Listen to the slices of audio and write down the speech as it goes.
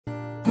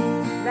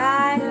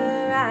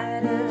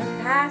rider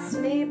passed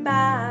me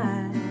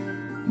by.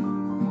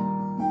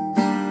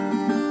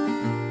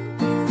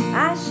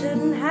 I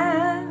shouldn't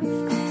have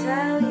to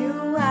tell you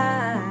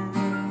why.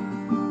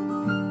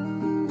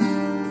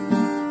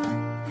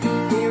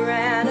 He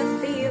ran a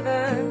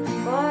fever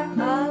for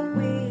a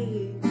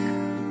week,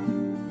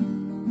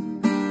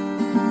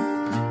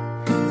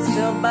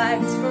 still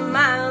bites for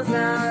miles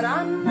out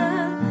on the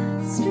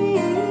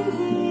street.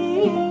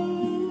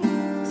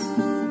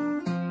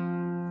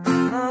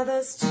 All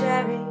those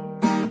cherry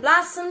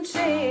blossom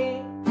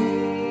trees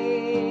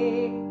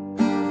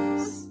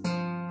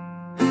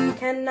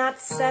cannot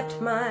set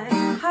my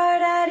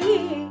heart at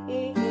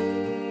ease.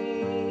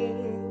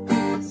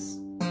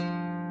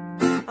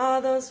 All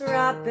those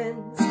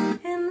robins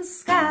in the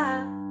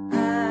sky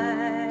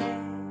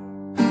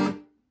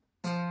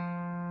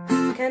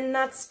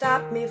cannot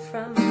stop me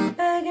from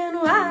begging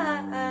why.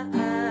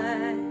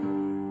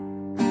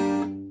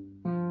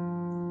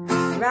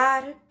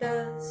 Rider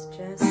does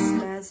just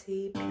as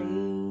he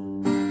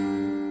please,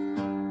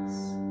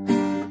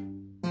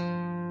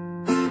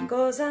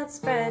 goes out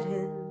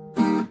spreading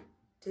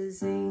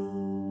disease.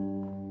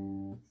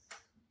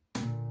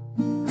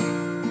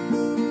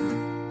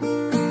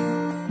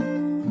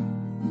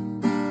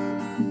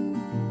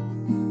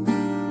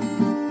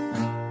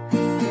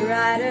 The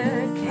rider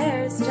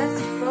cares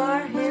just for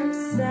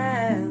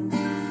himself.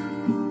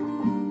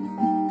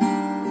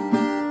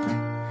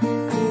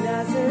 He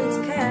doesn't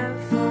care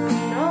for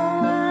no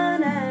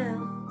one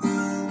else.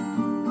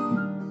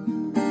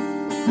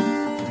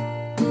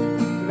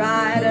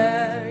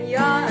 Rider,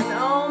 you're an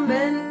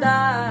omen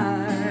dark.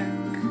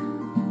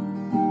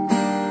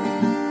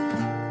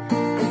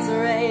 It's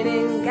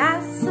raining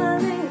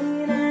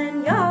gasoline and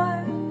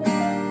you're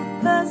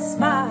the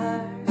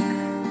spark.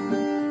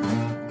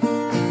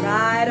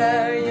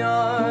 Rider,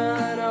 you're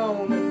an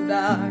omen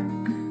dark.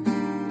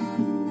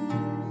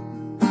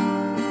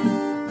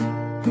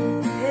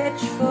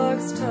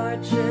 Pitchforks,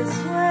 torches,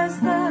 where's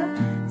the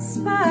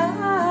spark?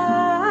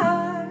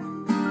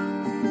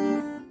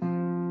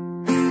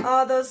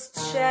 All those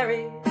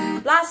cherry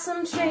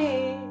blossom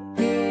trees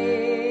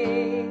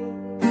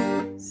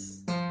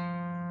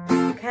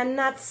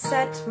cannot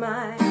set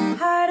my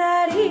heart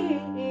at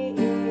ease.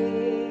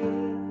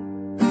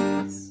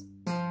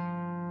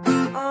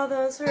 All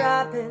those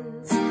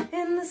robins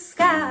in the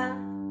sky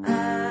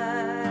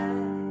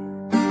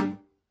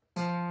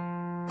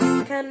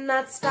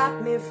cannot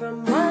stop me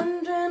from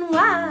wondering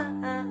why.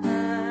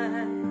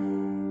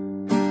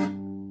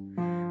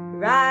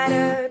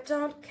 Rider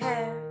don't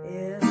care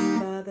if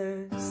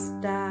others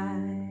die.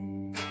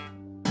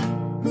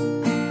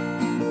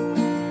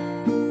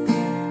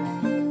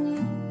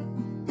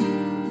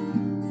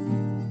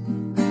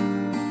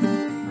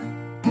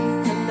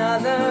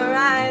 Another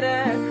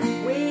rider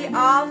we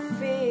all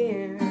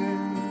fear,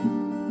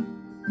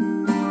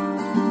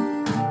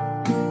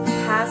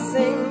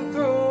 passing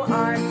through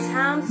our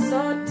town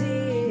so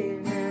dear.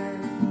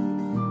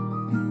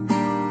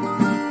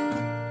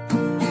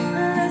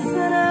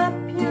 Listen up,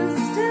 you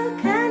still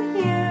can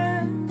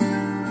hear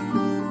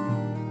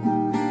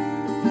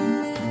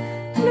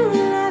new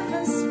life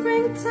in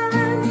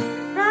springtime,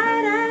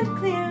 bright and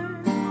clear.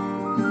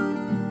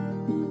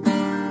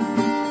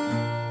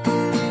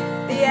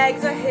 The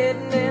eggs are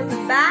hidden in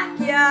the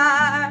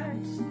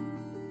backyard.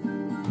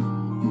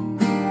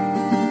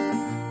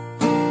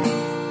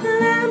 The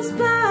lamb's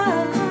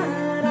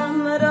blood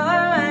on the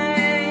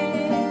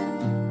doorway.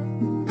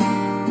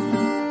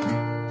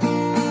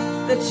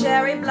 The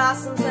cherry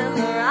blossoms and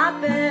the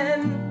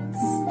robins.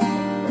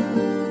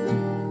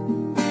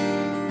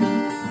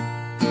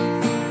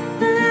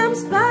 The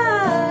lamb's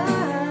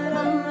blood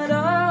on the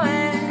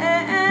doorway.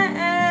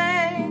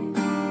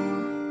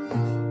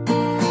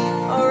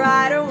 Oh,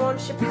 rider,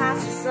 won't you pass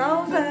us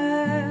over?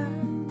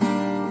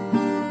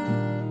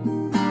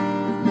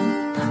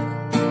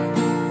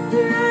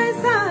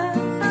 Rise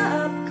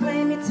up,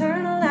 claim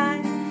eternal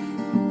life.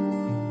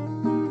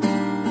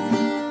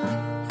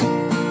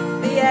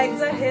 The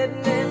eggs are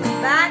hidden in the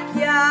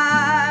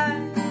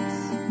backyard.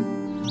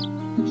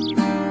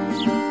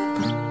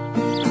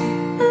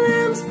 The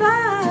lamb's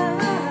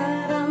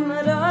blood on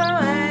the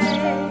doorway.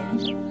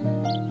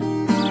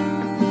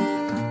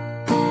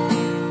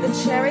 The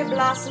cherry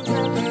blossoms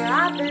and the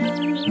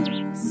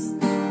robins.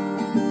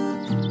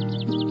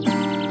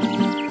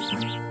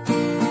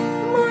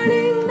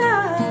 Morning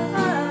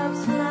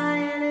doves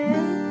flying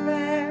in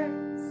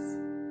prayers.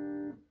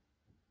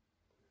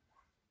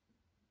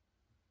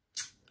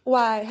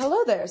 Why,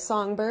 hello there,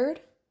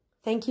 songbird.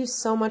 Thank you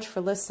so much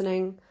for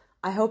listening.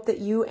 I hope that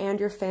you and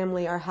your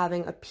family are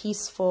having a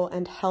peaceful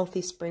and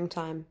healthy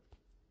springtime.